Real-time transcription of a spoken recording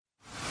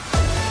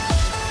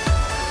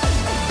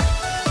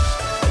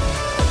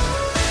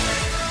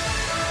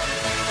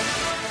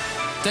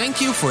Thank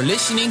you for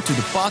listening to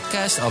the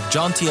podcast of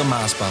John Thiel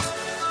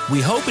Maasbach. We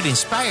hope it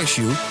inspires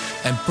you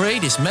and pray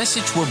this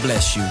message will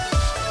bless you.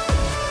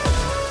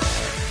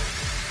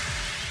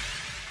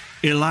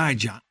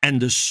 Elijah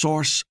and the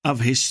source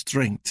of his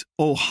strength.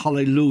 Oh,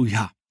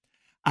 hallelujah.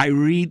 I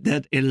read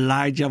that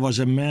Elijah was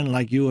a man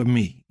like you and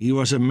me. He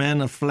was a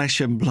man of flesh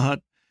and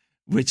blood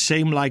with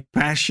same-like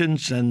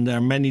passions, and there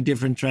are many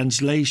different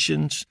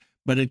translations,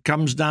 but it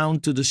comes down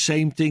to the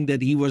same thing,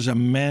 that he was a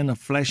man of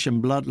flesh and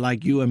blood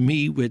like you and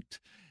me with,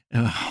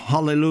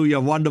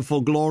 hallelujah,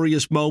 wonderful,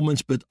 glorious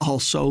moments, but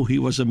also he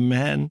was a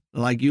man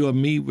like you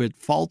and me with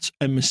faults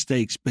and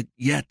mistakes, but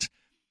yet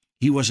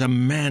he was a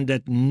man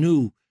that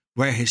knew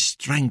where his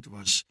strength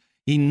was.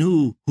 He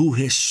knew who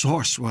his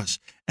source was,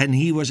 and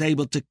he was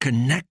able to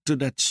connect to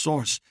that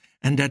source,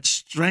 and that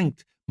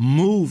strength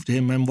moved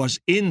him and was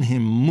in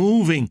him,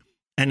 moving,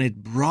 and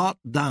it brought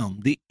down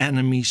the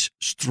enemy's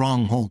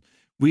stronghold.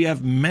 We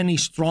have many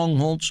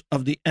strongholds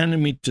of the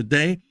enemy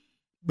today,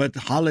 but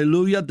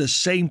hallelujah, the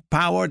same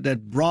power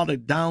that brought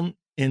it down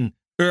in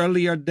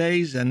earlier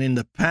days and in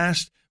the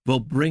past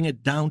will bring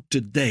it down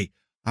today.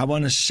 I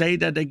want to say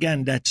that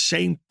again, that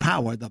same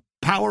power, the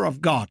power of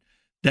God,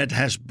 that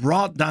has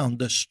brought down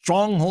the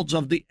strongholds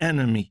of the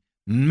enemy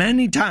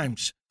many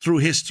times through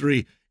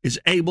history, is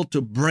able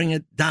to bring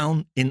it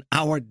down in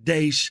our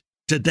days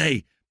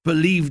today.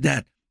 Believe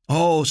that.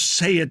 Oh,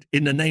 say it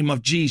in the name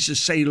of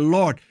Jesus. Say,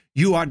 Lord,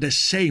 you are the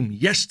same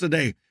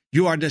yesterday.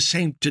 You are the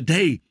same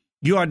today.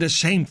 You are the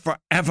same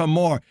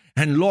forevermore.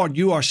 And Lord,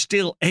 you are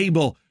still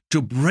able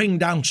to bring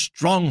down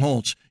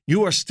strongholds.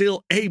 You are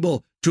still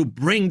able to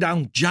bring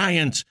down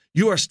giants.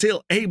 You are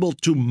still able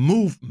to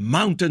move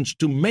mountains,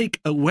 to make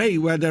a way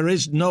where there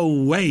is no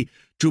way,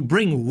 to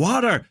bring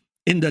water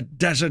in the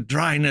desert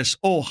dryness.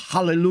 Oh,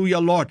 hallelujah,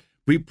 Lord.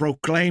 We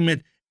proclaim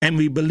it and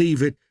we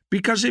believe it.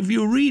 Because if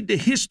you read the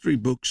history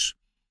books,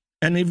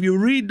 and if you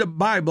read the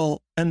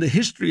Bible and the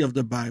history of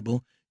the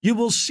Bible, you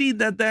will see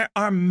that there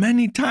are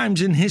many times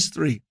in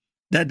history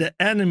that the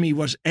enemy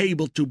was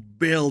able to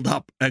build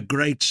up a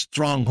great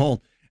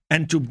stronghold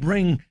and to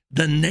bring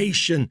the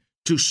nation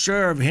to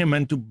serve him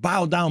and to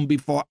bow down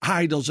before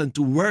idols and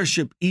to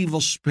worship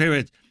evil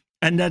spirits,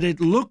 and that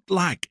it looked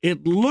like, I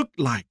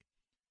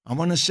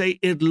want to say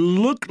it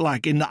looked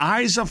like, in the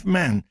eyes of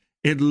men,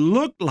 it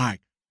looked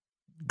like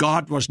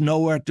God was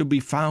nowhere to be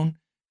found.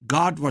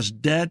 God was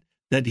dead,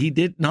 that he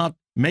did not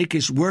make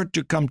his word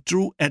to come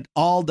true at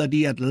all, that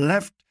he had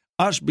left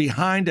us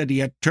behind, that he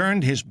had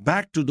turned his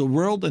back to the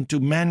world and to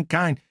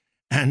mankind.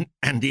 And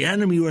the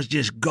enemy was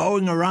just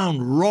going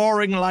around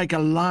roaring like a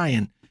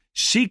lion,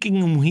 seeking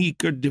whom he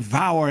could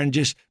devour, and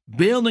just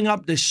building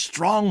up this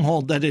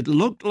stronghold that it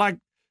looked like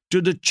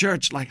to the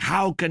church, like,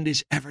 how can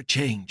this ever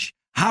change?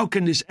 How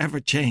can this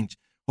ever change?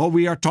 Oh,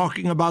 we are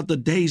talking about the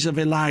days of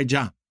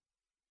Elijah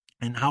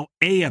and how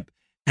Ahab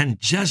and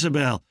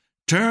Jezebel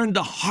turned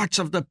the hearts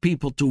of the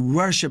people to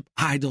worship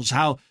idols,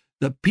 how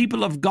the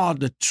people of God,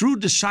 the true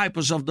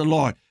disciples of the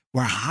Lord,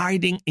 were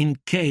hiding in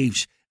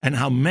caves, and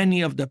how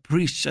many of the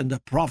priests and the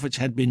prophets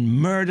had been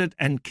murdered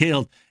and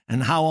killed,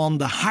 and how on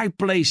the high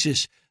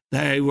places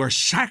they were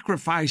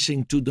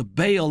sacrificing to the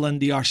Baal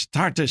and the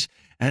Astartes,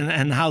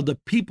 and how the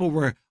people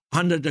were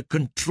under the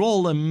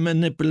control and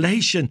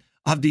manipulation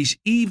of these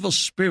evil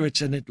spirits,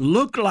 and it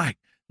looked like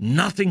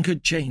nothing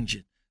could change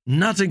it.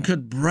 Nothing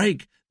could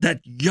break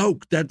that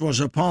yoke that was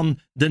upon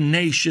the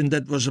nation,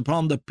 that was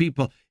upon the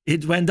people.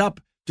 It went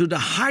up to the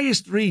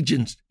highest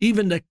regions,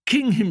 even the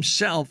king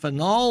himself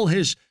and all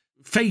his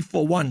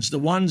faithful ones, the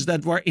ones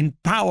that were in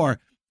power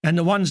and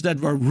the ones that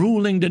were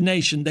ruling the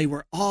nation. They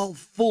were all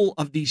full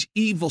of these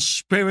evil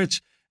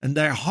spirits, and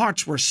their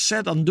hearts were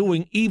set on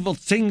doing evil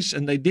things,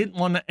 and they didn't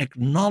want to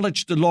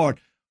acknowledge the Lord.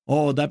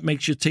 Oh, that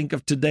makes you think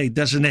of today,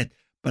 doesn't it?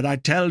 But I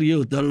tell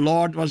you, the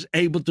Lord was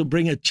able to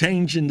bring a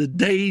change in the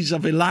days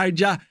of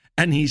Elijah,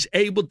 and he's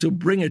able to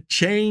bring a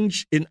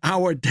change in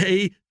our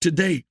day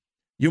today.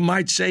 You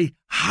might say,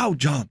 how,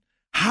 John?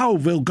 How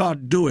will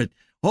God do it?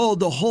 Oh,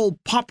 the whole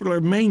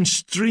popular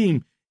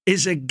mainstream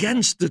is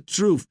against the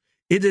truth.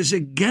 It is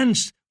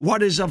against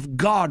what is of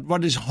God,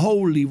 what is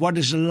holy, what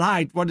is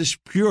light, what is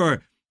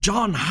pure.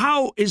 John,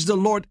 how is the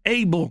Lord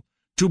able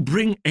to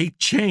bring a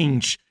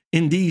change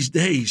in these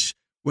days?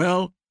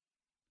 Well,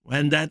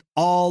 when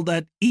all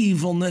that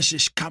evilness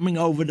is coming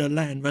over the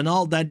land, when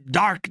all that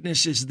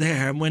darkness is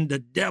there, and when the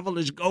devil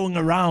is going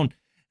around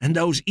and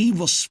those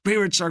evil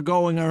spirits are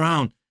going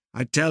around,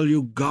 I tell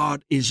you,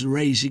 God is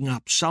raising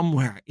up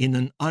somewhere in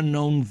an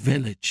unknown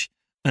village,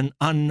 an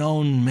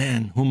unknown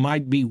man who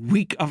might be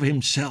weak of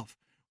himself,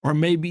 or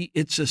maybe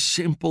it's a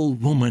simple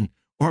woman,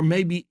 or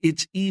maybe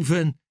it's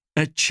even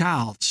a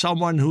child,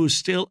 someone who is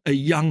still a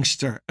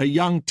youngster, a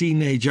young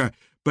teenager,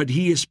 but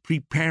he is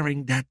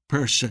preparing that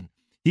person.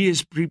 He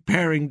is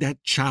preparing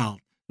that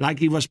child like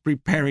he was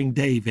preparing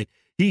David.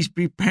 He's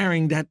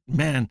preparing that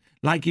man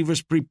like he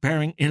was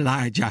preparing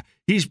Elijah.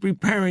 He's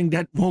preparing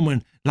that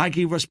woman like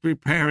he was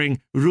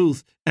preparing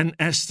Ruth and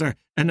Esther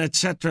and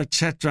etc.,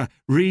 etc.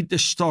 Read the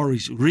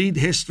stories, read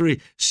history,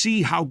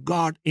 see how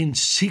God in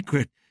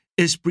secret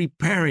is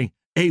preparing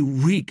a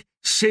weak,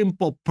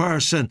 simple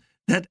person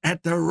that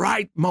at the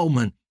right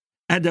moment,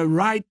 at the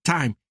right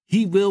time,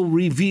 he will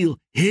reveal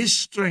his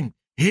strength,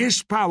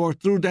 his power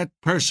through that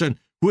person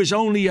who is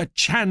only a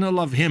channel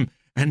of him,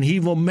 and he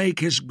will make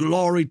his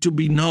glory to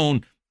be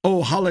known.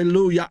 Oh,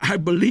 hallelujah. I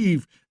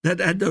believe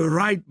that at the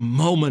right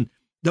moment,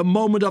 the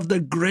moment of the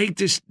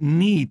greatest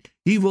need,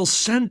 he will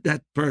send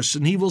that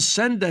person. He will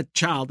send that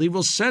child. He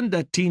will send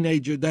that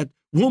teenager, that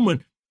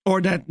woman,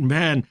 or that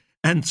man.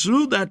 And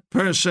through that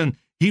person,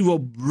 he will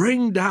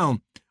bring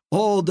down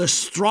all the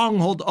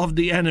stronghold of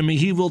the enemy.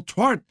 He will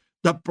thwart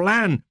the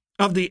plan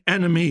of the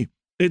enemy.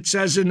 It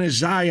says in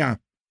Isaiah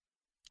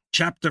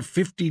chapter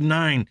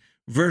 59,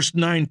 verse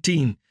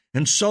 19,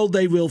 and so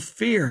they will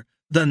fear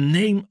the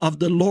name of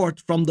the Lord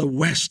from the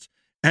west,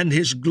 and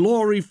his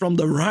glory from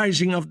the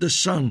rising of the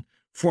sun.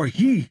 For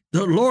he,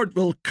 the Lord,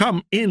 will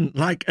come in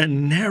like a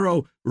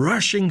narrow,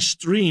 rushing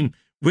stream,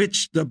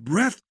 which the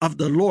breath of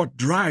the Lord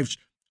drives,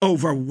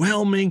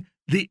 overwhelming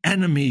the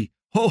enemy.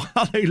 Oh,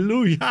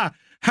 hallelujah.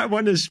 I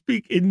want to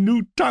speak in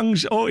new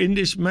tongues. Oh, in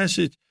this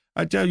message,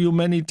 I tell you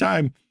many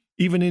times,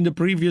 even in the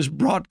previous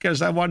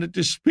broadcast, I wanted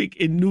to speak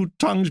in new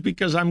tongues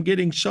because I'm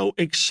getting so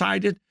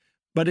excited.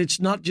 But it's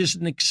not just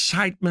an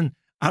excitement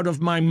out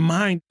of my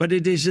mind, but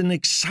it is an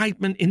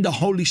excitement in the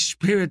Holy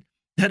Spirit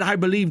that I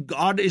believe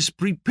God is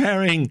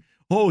preparing.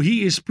 Oh,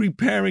 he is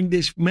preparing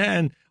this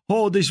man.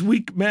 Oh, this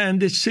weak man,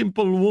 this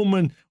simple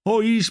woman.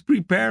 Oh, he's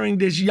preparing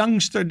this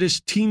youngster, this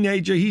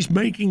teenager. He's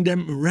making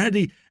them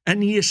ready,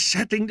 and he is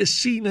setting the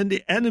scene. And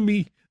the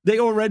enemy, they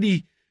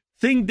already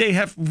think they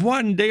have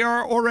won. They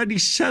are already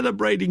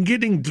celebrating,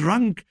 getting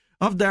drunk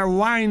of their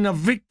wine of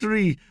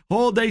victory.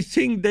 Oh, they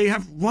think they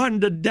have won.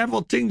 The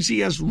devil thinks he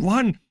has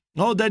won.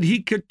 Oh, that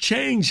he could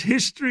change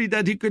history,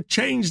 that he could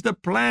change the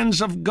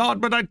plans of God.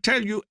 But I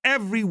tell you,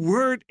 every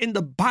word in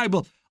the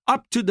Bible,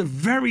 up to the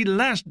very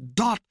last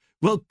dot,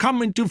 will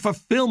come into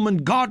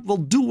fulfillment. God will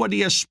do what he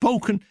has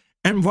spoken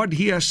and what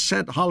he has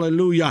said.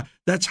 Hallelujah.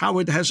 That's how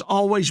it has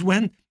always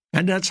went,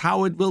 and that's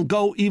how it will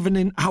go even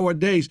in our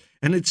days.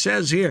 And it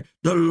says here,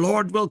 the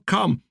Lord will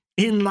come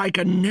in like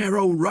a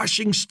narrow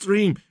rushing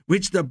stream,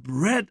 which the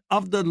breath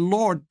of the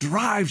Lord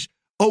drives,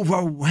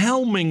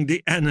 overwhelming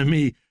the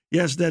enemy.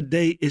 Yes, that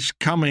day is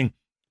coming.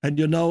 And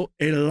you know,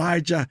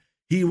 Elijah,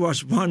 he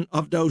was one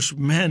of those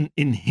men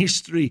in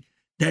history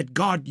that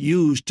God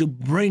used to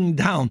bring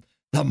down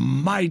the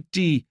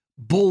mighty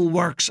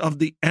bulwarks of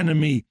the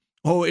enemy.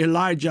 Oh,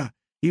 Elijah,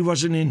 he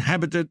was an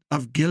inhabitant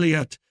of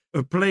Gilead,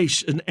 a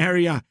place, an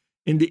area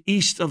in the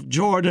east of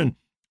Jordan.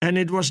 And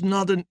it was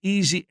not an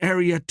easy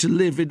area to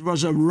live. It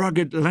was a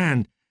rugged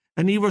land.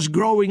 And he was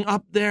growing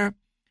up there,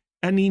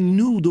 and he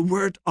knew the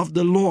word of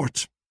the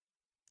Lord.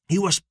 He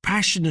was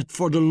passionate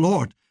for the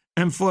Lord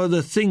and for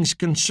the things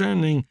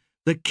concerning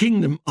the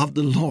kingdom of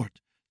the Lord.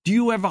 Do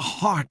you have a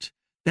heart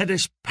that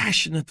is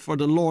passionate for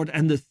the Lord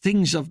and the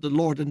things of the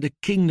Lord and the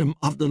kingdom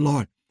of the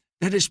Lord?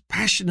 That is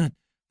passionate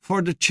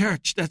for the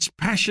church, that's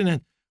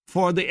passionate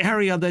for the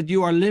area that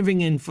you are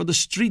living in, for the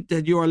street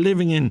that you are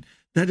living in,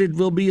 that it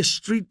will be a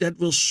street that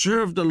will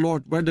serve the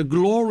Lord, where the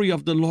glory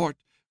of the Lord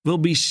will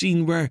be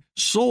seen, where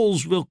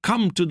souls will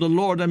come to the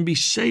Lord and be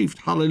saved.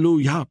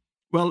 Hallelujah.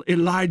 Well,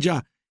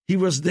 Elijah, he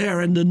was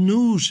there, and the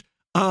news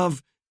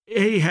of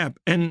Ahab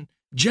and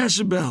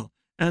Jezebel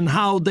and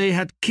how they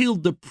had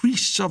killed the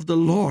priests of the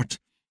Lord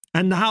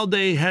and how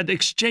they had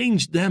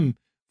exchanged them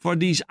for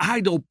these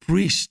idol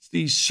priests,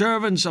 these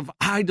servants of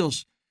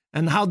idols,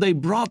 and how they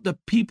brought the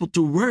people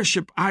to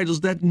worship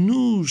idols. That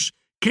news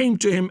came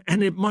to him,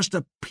 and it must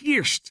have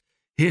pierced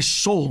his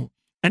soul,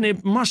 and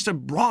it must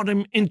have brought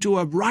him into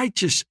a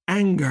righteous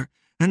anger.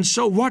 And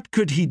so what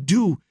could he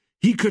do?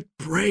 He could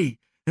pray.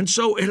 And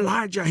so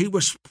Elijah, he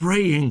was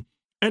praying.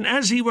 And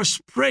as he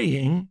was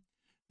praying,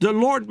 the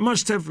Lord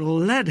must have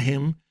led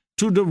him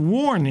to the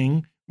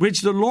warning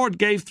which the Lord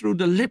gave through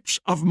the lips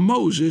of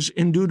Moses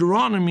in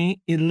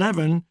Deuteronomy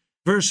 11,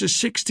 verses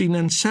 16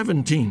 and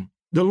 17.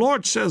 The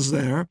Lord says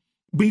there,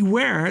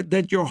 beware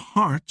that your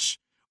hearts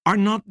are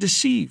not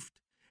deceived,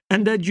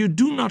 and that you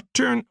do not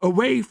turn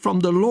away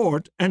from the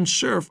Lord and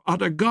serve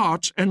other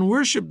gods and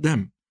worship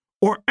them,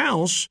 or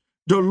else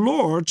the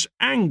Lord's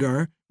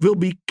anger will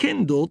be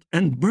kindled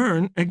and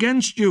burn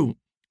against you,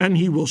 and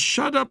he will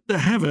shut up the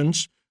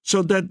heavens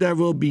so that there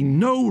will be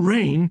no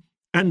rain,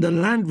 and the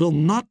land will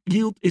not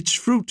yield its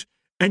fruit,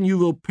 and you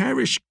will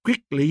perish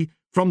quickly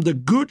from the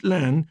good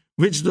land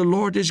which the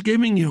Lord is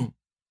giving you.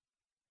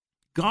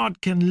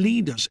 God can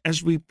lead us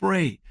as we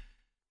pray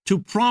to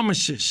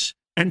promises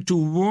and to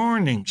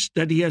warnings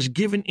that he has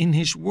given in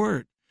his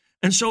word.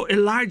 And so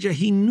Elijah,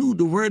 he knew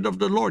the word of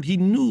the Lord. He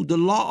knew the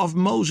law of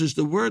Moses,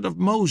 the word of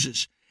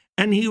Moses.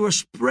 And he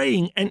was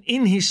praying, and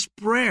in his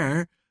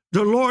prayer,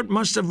 the Lord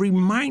must have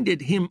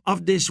reminded him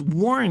of this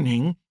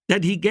warning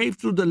that he gave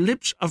through the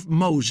lips of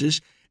Moses.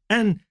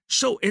 And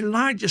so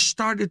Elijah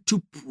started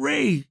to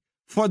pray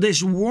for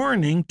this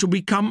warning to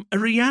become a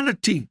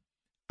reality.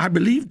 I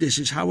believe this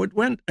is how it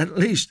went, at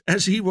least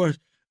as he was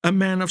a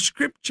man of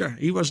Scripture.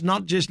 He was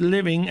not just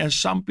living as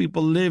some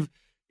people live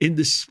in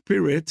the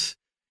Spirit.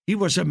 He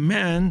was a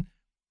man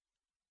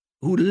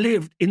who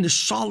lived in the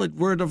solid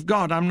Word of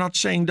God. I'm not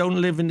saying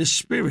don't live in the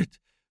Spirit,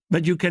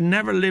 but you can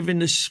never live in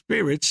the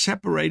Spirit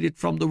separated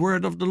from the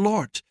Word of the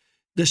Lord.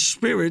 The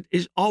Spirit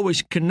is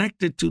always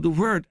connected to the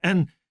Word,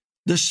 and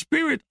the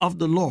Spirit of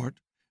the Lord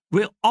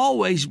will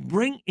always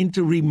bring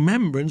into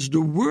remembrance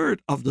the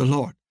Word of the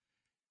Lord.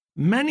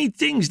 Many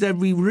things that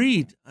we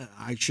read,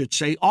 I should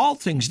say all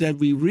things that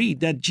we read,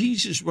 that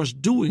Jesus was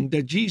doing,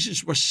 that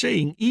Jesus was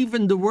saying,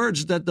 even the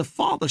words that the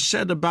Father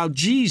said about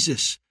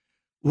Jesus,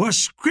 was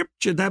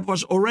scripture that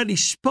was already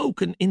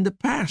spoken in the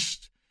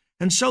past.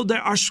 And so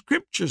there are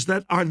scriptures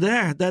that are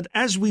there that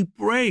as we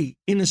pray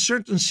in a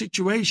certain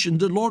situation,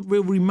 the Lord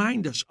will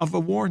remind us of a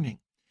warning.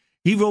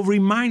 He will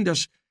remind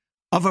us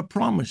of a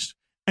promise,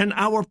 and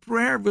our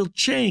prayer will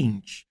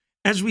change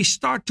as we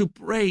start to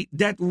pray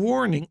that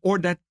warning or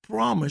that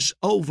promise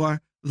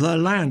over the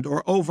land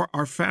or over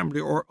our family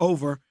or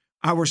over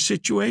our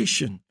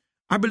situation.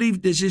 I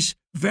believe this is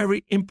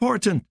very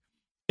important.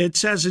 It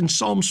says in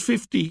Psalms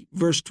 50,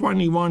 verse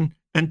 21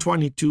 and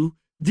 22,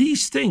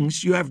 "These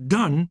things you have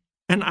done,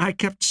 and I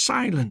kept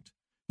silent.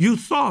 You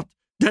thought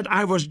that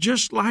I was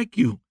just like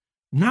you.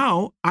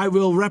 Now I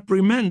will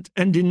reprimand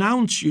and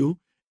denounce you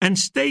and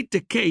state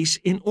the case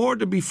in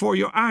order before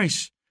your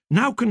eyes.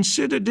 Now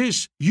consider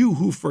this, you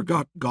who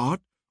forgot God,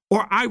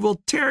 or I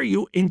will tear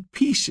you in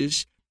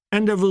pieces,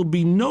 and there will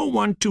be no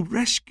one to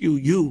rescue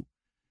you."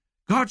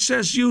 God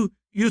says, you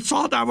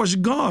thought I was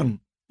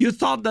gone. You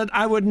thought that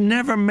I would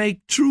never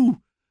make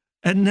true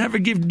and never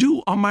give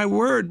due on my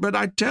word. But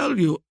I tell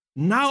you,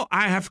 now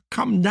I have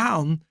come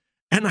down,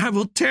 and I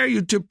will tear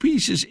you to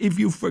pieces if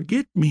you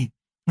forget me.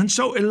 And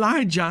so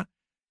Elijah,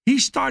 he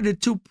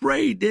started to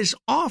pray this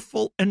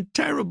awful and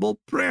terrible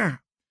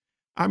prayer.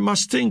 I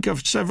must think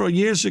of several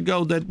years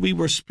ago that we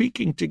were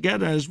speaking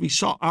together as we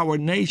saw our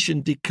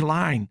nation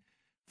decline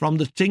from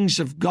the things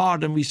of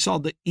God, and we saw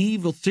the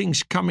evil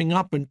things coming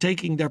up and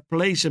taking their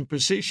place and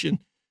position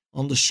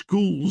on the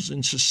schools,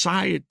 in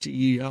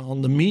society,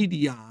 on the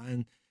media,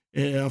 and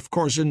of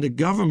course in the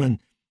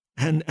government.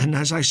 And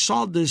as I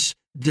saw this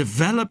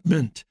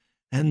development,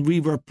 and we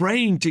were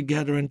praying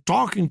together and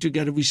talking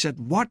together, we said,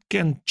 what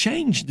can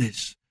change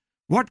this?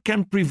 What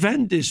can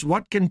prevent this?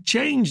 What can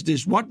change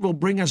this? What will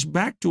bring us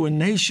back to a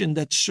nation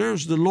that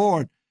serves the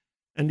Lord?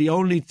 And the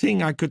only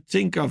thing I could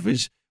think of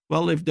is,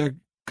 well, if there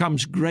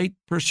comes great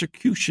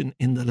persecution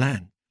in the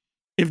land,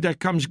 if there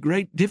comes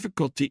great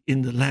difficulty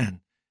in the land,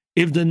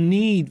 if the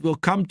need will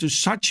come to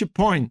such a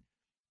point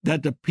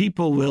that the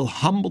people will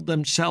humble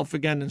themselves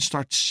again and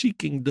start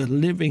seeking the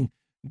living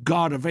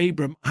God of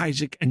Abraham,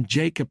 Isaac, and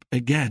Jacob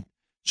again.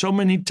 So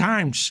many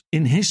times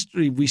in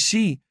history we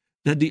see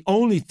that the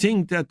only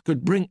thing that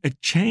could bring a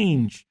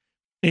change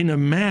in a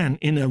man,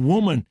 in a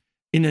woman,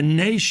 in a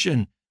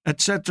nation,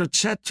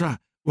 etc.,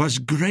 was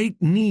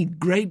great need,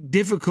 great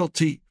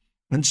difficulty.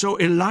 And so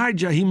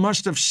Elijah, he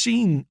must have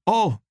seen,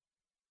 our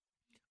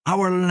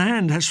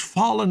land has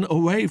fallen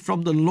away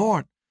from the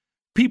Lord.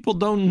 People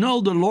don't know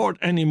the Lord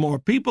anymore.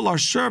 People are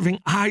serving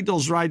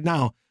idols right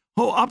now.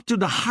 Up to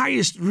the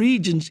highest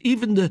regions,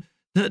 even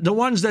the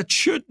ones that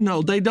should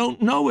know, they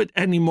don't know it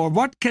anymore.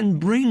 What can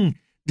bring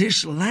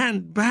this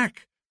land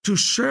back to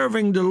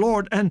serving the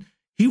Lord? And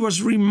he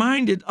was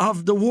reminded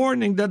of the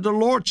warning that the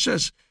Lord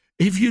says,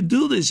 if you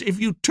do this, if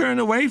you turn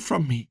away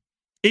from me,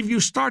 if you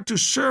start to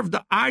serve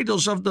the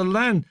idols of the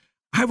land,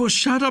 I will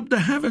shut up the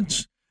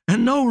heavens,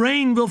 and no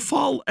rain will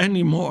fall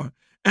anymore,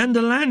 and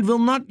the land will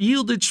not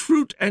yield its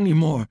fruit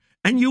anymore,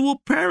 and you will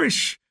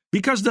perish,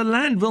 because the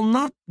land will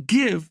not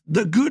give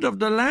the good of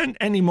the land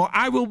anymore.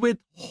 I will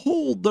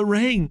withhold the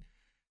rain.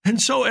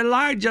 And so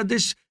Elijah,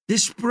 this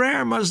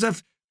prayer must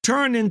have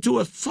turned into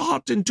a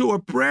thought, into a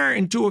prayer,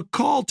 into a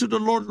call to the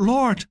Lord.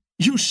 Lord,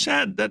 you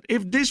said that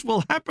if this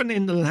will happen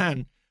in the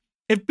land,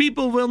 if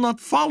people will not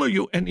follow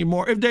you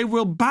anymore, if they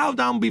will bow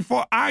down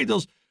before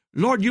idols,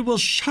 Lord, you will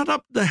shut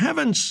up the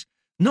heavens.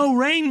 No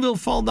rain will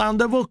fall down.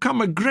 There will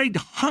come a great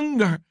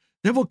hunger.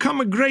 There will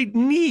come a great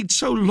need.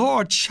 So,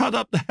 Lord, shut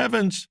up the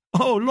heavens.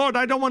 Oh, Lord,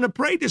 I don't want to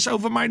pray this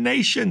over my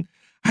nation.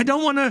 I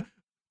don't want to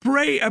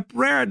pray a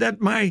prayer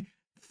that my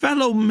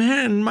fellow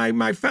men,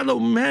 my fellow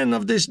men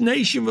of this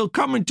nation will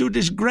come into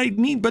this great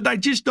need, but I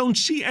just don't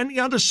see any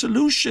other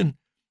solution.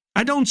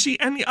 I don't see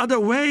any other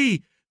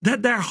way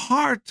that their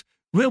heart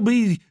will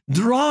be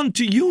drawn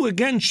to you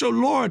again. So,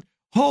 Lord,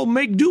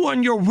 make do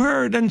on your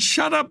word and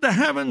shut up the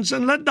heavens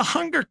and let the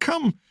hunger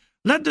come.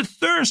 Let the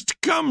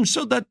thirst come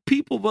so that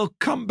people will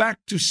come back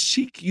to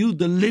seek you,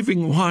 the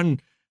living one.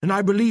 And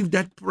I believe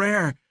that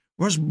prayer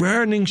was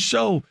burning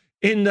so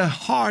in the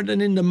heart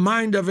and in the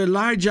mind of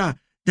Elijah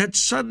that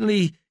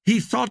suddenly he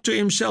thought to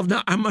himself,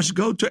 now I must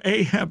go to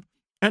Ahab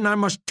and I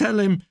must tell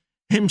him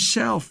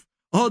himself,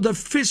 the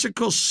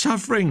physical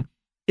suffering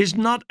is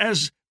not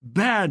as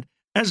bad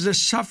as the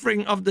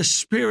suffering of the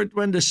spirit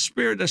when the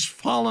spirit has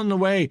fallen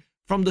away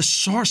from the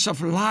source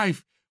of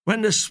life,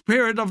 when the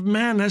spirit of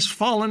man has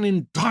fallen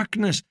in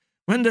darkness,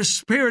 when the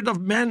spirit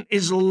of man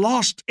is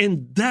lost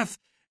in death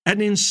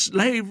and in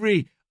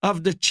slavery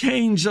of the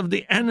chains of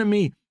the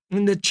enemy,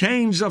 in the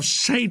chains of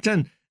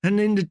Satan, and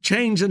in the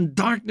chains and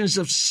darkness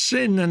of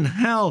sin and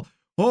hell.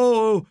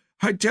 Oh,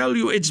 I tell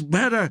you, it's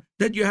better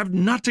that you have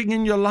nothing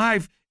in your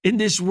life in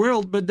this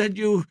world, but that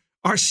you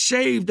are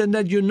saved and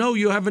that you know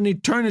you have an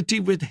eternity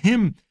with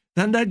Him,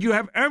 than that you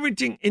have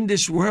everything in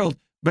this world,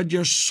 but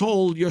your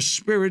soul, your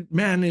spirit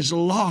man is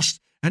lost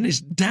and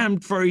is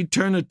damned for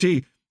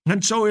eternity.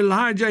 And so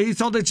Elijah, he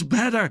thought it's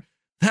better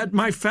that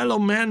my fellow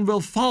man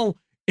will fall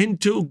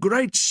into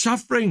great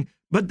suffering,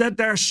 but that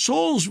their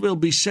souls will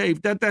be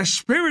saved, that their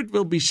spirit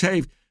will be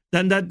saved,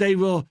 than that they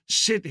will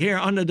sit here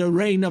under the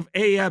reign of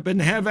Ahab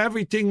and have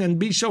everything and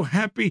be so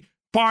happy,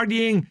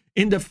 partying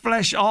in the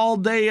flesh all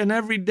day and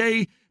every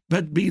day,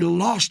 but be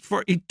lost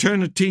for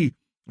eternity.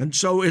 And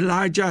so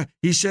Elijah,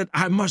 he said,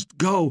 I must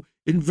go.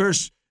 In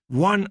verse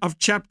 1 of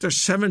chapter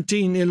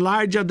 17,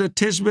 Elijah the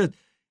Tishbite,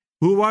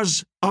 who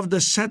was of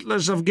the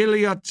settlers of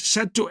Gilead,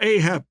 said to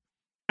Ahab,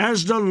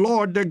 As the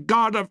Lord, the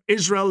God of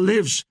Israel,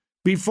 lives,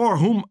 before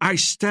whom I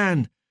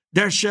stand,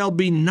 there shall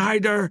be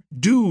neither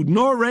dew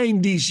nor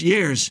rain these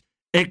years,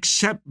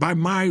 except by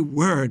my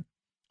word.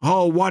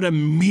 Oh, what a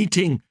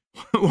meeting!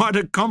 What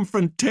a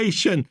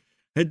confrontation!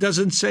 It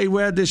doesn't say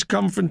where this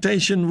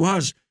confrontation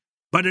was,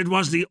 but it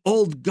was the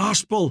old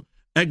gospel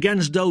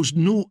against those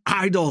new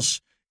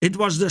idols. It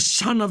was the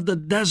son of the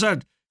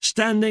desert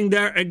standing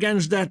there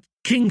against that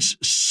king's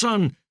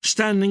son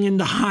standing in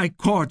the high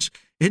courts.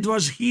 It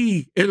was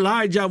he,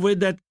 Elijah, with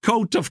that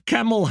coat of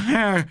camel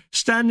hair,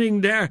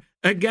 standing there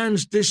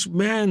against this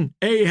man,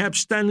 Ahab,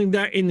 standing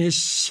there in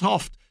his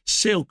soft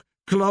silk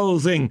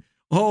clothing.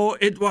 Oh,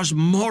 it was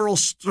moral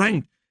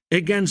strength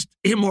against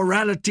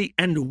immorality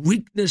and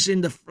weakness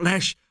in the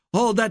flesh.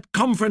 Oh, that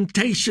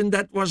confrontation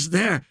that was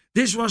there.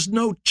 This was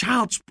no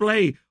child's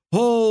play.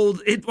 Oh,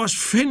 it was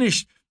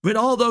finished with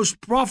all those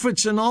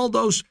prophets and all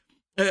those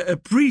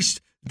priests.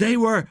 They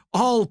were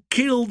all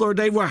killed or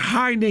they were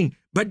hiding.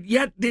 But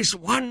yet this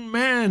one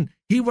man,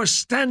 he was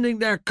standing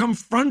there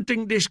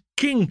confronting this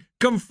king,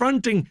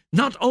 confronting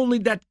not only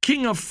that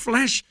king of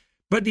flesh,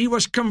 but he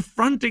was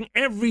confronting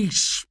every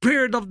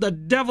spirit of the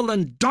devil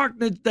and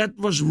darkness that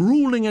was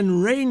ruling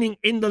and reigning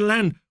in the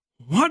land.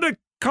 What a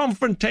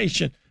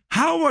confrontation.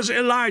 How was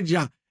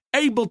Elijah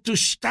able to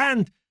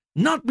stand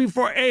not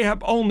before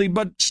Ahab only,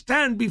 but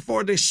stand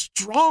before the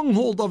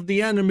stronghold of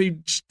the enemy,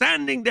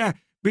 standing there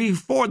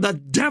before the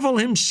devil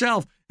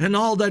himself and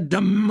all the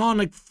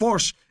demonic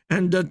force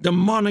and the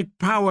demonic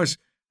powers?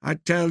 I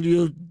tell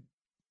you,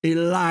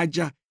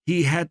 Elijah,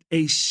 he had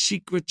a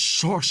secret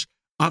source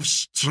of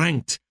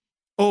strength.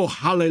 Oh,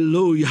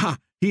 hallelujah.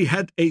 He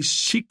had a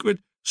secret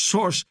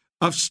source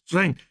of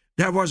strength.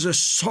 There was a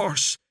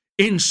source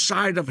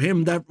inside of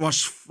him that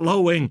was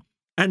flowing,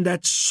 and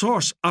that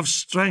source of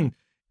strength,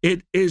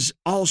 it is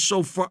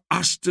also for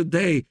us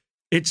today.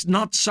 It's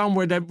not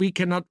somewhere that we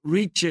cannot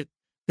reach it,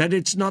 that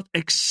it's not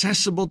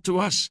accessible to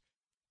us.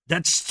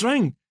 That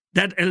strength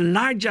that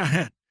Elijah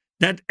had,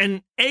 that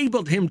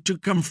enabled him to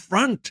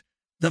confront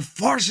the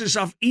forces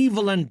of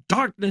evil and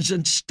darkness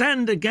and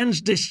stand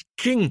against this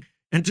king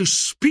and to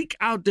speak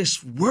out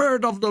this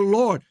word of the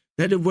Lord,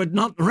 that it would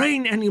not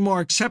rain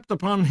anymore except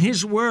upon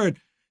his word.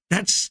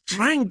 That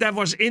strength that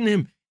was in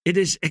him, it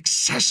is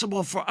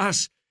accessible for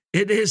us.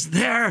 It is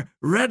there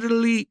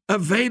readily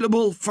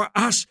available for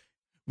us.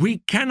 We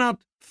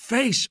cannot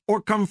face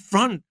or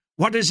confront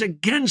what is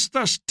against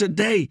us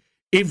today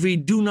if we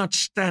do not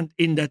stand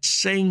in that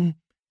same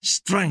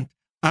strength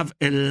of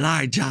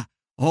Elijah.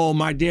 Oh,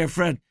 my dear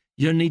friend,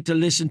 you need to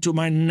listen to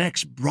my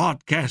next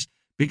broadcast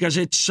because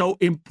it's so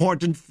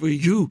important for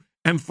you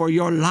and for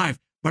your life.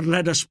 But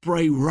let us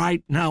pray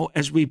right now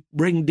as we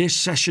bring this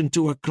session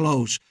to a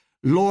close.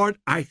 Lord,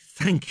 I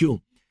thank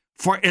you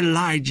for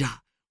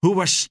Elijah, who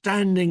was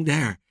standing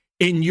there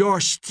in your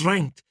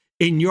strength,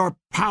 in your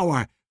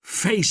power,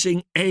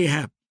 facing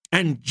Ahab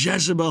and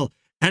Jezebel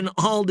and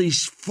all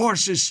these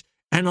forces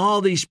and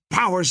all these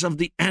powers of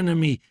the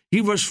enemy.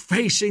 He was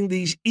facing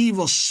these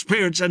evil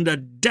spirits and the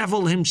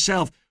devil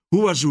himself,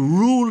 who was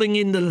ruling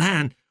in the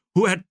land,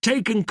 who had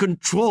taken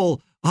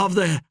control of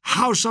the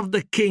house of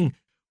the king,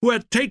 who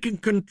had taken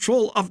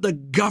control of the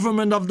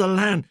government of the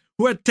land,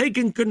 who had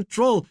taken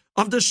control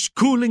of the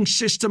schooling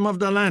system of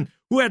the land,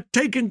 who had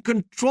taken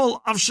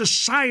control of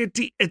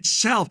society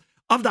itself,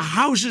 of the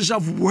houses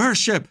of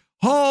worship.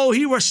 Oh,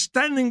 he was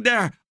standing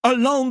there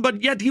alone,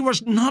 but yet he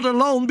was not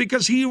alone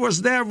because he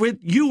was there with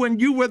you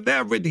and you were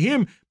there with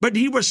him. But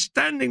he was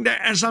standing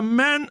there as a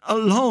man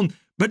alone,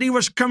 but he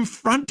was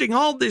confronting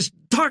all this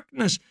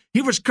darkness.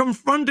 He was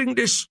confronting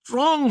this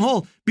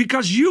stronghold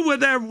because you were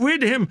there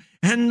with him.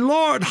 And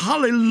Lord,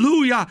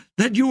 hallelujah,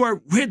 that you are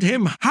with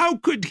him. How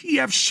could he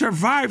have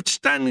survived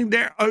standing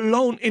there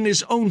alone in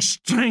his own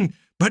strength?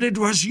 But it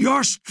was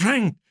your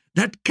strength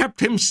that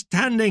kept him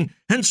standing.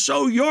 And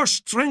so your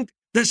strength,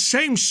 the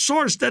same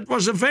source that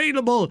was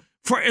available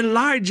for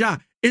Elijah,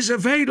 is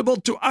available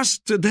to us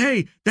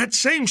today. That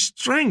same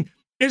strength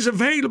is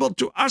available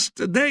to us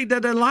today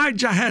that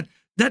Elijah had,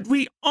 that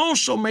we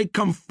also may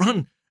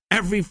confront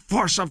every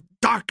force of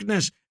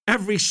darkness,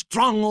 every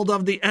stronghold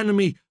of the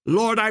enemy.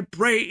 Lord, I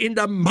pray in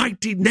the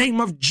mighty name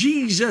of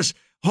Jesus,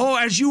 oh,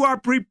 as you are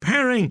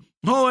preparing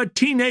Oh, a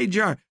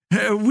teenager,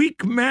 a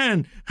weak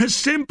man, a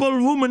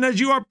simple woman, as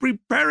you are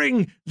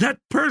preparing that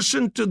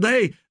person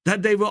today,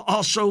 that they will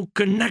also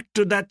connect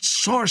to that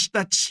source,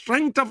 that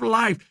strength of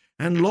life.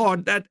 And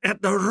Lord, that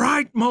at the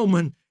right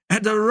moment,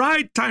 at the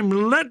right time,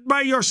 led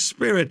by your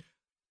Spirit,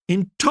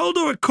 in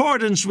total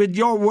accordance with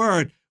your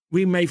word,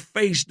 we may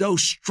face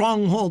those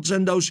strongholds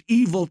and those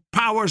evil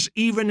powers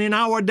even in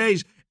our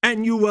days,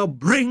 and you will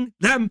bring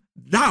them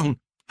down.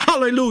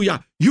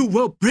 Hallelujah. You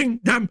will bring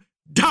them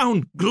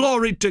down.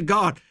 Glory to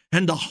God.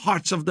 And the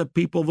hearts of the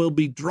people will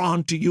be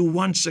drawn to you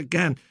once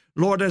again.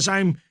 Lord, as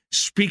I'm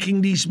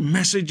speaking these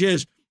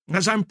messages,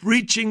 as I'm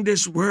preaching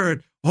this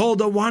word, all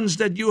the ones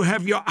that you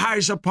have your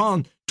eyes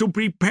upon to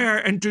prepare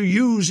and to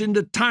use in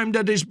the time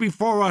that is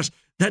before us,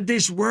 that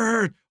this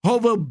word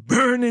will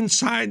burn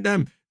inside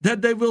them,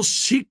 that they will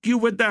seek you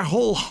with their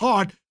whole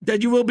heart,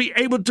 that you will be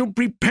able to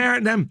prepare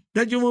them,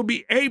 that you will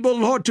be able,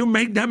 Lord, to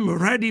make them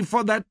ready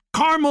for that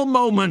Carmel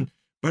moment.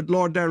 But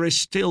Lord, there is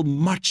still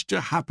much to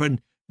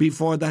happen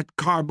before that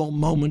Carmel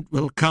moment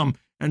will come.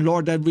 And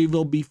Lord, that we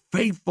will be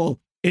faithful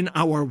in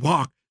our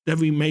walk, that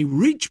we may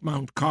reach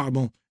Mount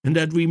Carmel, and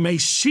that we may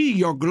see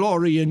your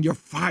glory and your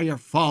fire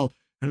fall.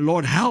 And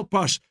Lord, help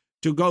us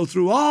to go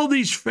through all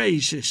these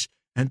phases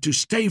and to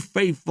stay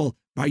faithful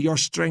by your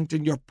strength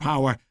and your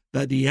power,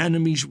 that the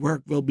enemy's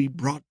work will be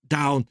brought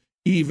down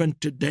even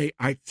today.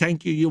 I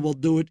thank you. You will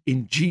do it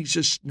in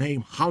Jesus'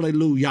 name.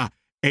 Hallelujah.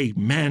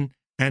 Amen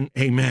and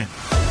amen.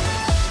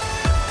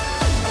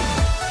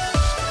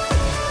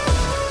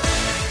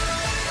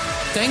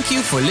 Thank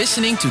you for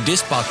listening to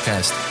this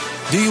podcast.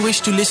 Do you wish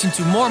to listen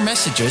to more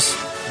messages?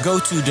 Go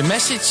to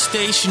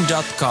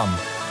themessagestation.com.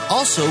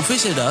 Also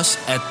visit us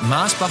at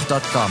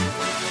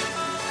maasbach.com.